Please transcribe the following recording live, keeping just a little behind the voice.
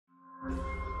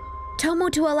Tomo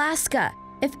to Alaska!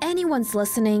 If anyone's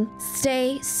listening,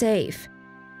 stay safe.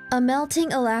 A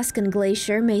melting Alaskan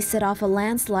glacier may set off a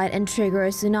landslide and trigger a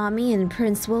tsunami in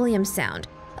Prince William Sound,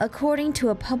 according to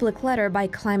a public letter by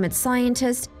climate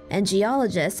scientists and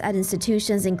geologists at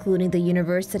institutions including the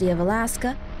University of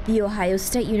Alaska, the Ohio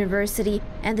State University,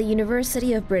 and the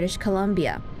University of British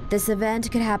Columbia. This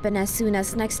event could happen as soon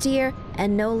as next year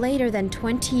and no later than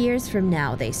 20 years from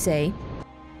now, they say.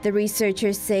 The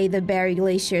researchers say the Barry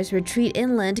Glacier's retreat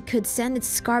inland could send its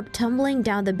scarp tumbling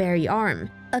down the Barry Arm.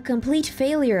 A complete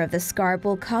failure of the scarp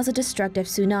will cause a destructive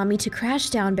tsunami to crash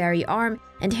down Barry Arm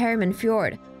and Harriman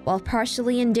Fjord, while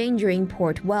partially endangering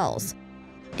Port Wells.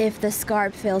 If the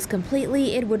scarp fails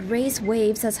completely, it would raise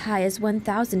waves as high as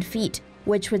 1,000 feet,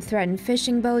 which would threaten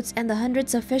fishing boats and the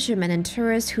hundreds of fishermen and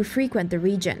tourists who frequent the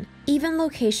region. Even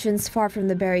locations far from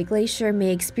the Barry Glacier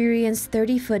may experience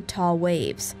 30-foot-tall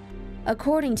waves.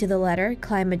 According to the letter,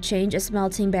 climate change is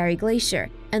melting Barry Glacier,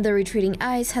 and the retreating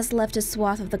ice has left a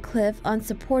swath of the cliff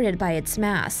unsupported by its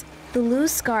mass. The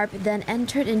loose scarp then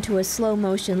entered into a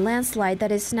slow-motion landslide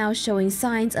that is now showing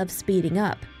signs of speeding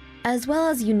up. As well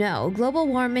as you know, global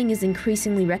warming is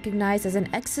increasingly recognized as an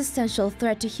existential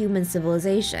threat to human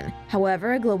civilization.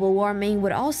 However, global warming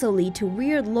would also lead to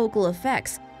weird local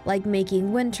effects, like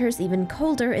making winters even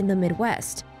colder in the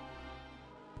Midwest.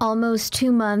 Almost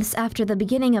 2 months after the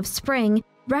beginning of spring,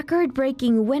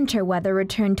 record-breaking winter weather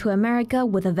returned to America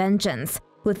with a vengeance,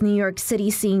 with New York City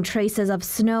seeing traces of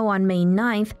snow on May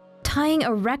 9th, tying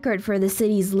a record for the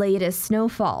city's latest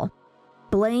snowfall.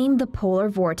 Blame the polar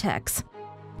vortex.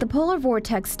 The polar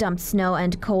vortex dumped snow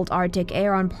and cold Arctic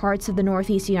air on parts of the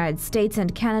northeast United States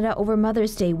and Canada over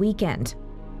Mother's Day weekend.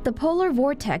 The polar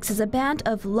vortex is a band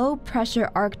of low-pressure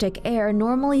Arctic air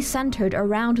normally centered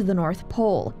around the North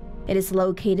Pole. It is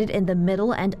located in the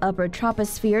middle and upper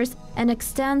tropospheres and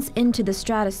extends into the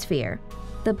stratosphere.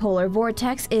 The polar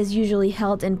vortex is usually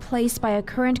held in place by a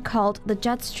current called the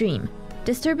jet stream.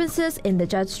 Disturbances in the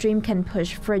jet stream can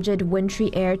push frigid,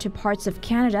 wintry air to parts of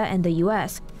Canada and the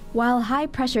US, while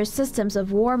high-pressure systems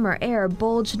of warmer air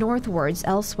bulge northwards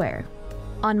elsewhere.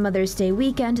 On Mother's Day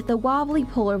weekend, the wobbly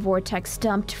polar vortex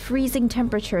dumped freezing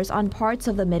temperatures on parts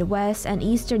of the Midwest and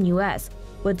eastern US,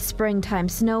 with springtime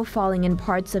snow falling in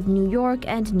parts of New York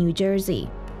and New Jersey.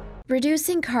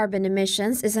 Reducing carbon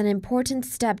emissions is an important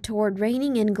step toward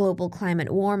reining in global climate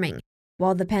warming.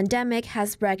 While the pandemic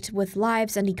has wrecked with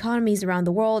lives and economies around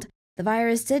the world, the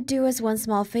virus did do us one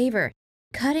small favor: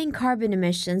 cutting carbon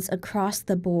emissions across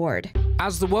the board.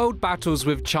 As the world battles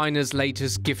with China's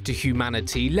latest gift to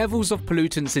humanity, levels of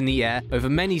pollutants in the air over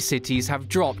many cities have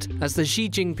dropped as the Xi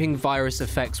Jinping virus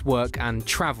affects work and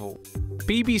travel.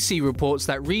 BBC reports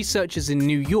that researchers in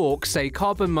New York say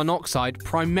carbon monoxide,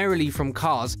 primarily from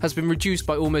cars, has been reduced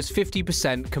by almost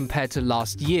 50% compared to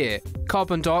last year.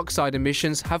 Carbon dioxide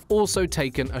emissions have also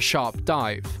taken a sharp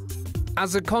dive.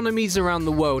 As economies around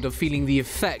the world are feeling the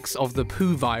effects of the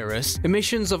poo virus,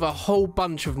 emissions of a whole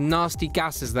bunch of nasty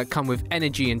gases that come with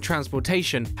energy and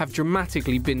transportation have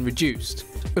dramatically been reduced.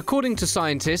 According to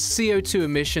scientists, CO2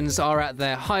 emissions are at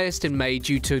their highest in May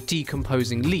due to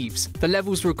decomposing leaves. The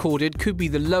levels recorded could be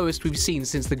the lowest we've seen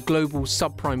since the global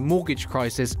subprime mortgage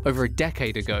crisis over a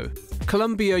decade ago.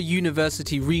 Columbia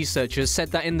University researchers said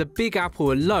that in the Big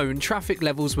Apple alone, traffic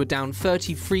levels were down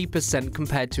 33%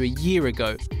 compared to a year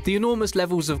ago. The enormous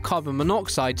levels of carbon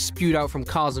monoxide spewed out from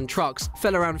cars and trucks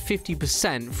fell around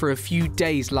 50% for a few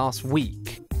days last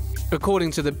week.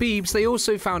 According to the Beebs, they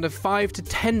also found a 5 to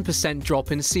 10%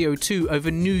 drop in CO2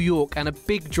 over New York and a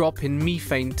big drop in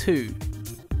methane too.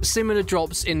 Similar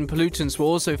drops in pollutants were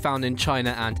also found in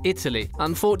China and Italy.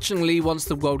 Unfortunately, once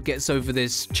the world gets over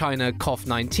this China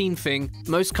COVID-19 thing,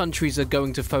 most countries are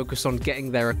going to focus on getting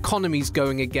their economies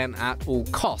going again at all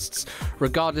costs,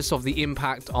 regardless of the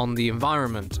impact on the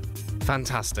environment.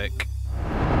 Fantastic.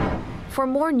 For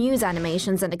more news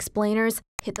animations and explainers,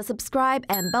 hit the subscribe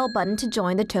and bell button to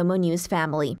join the TomoNews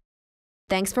family.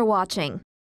 Thanks for watching.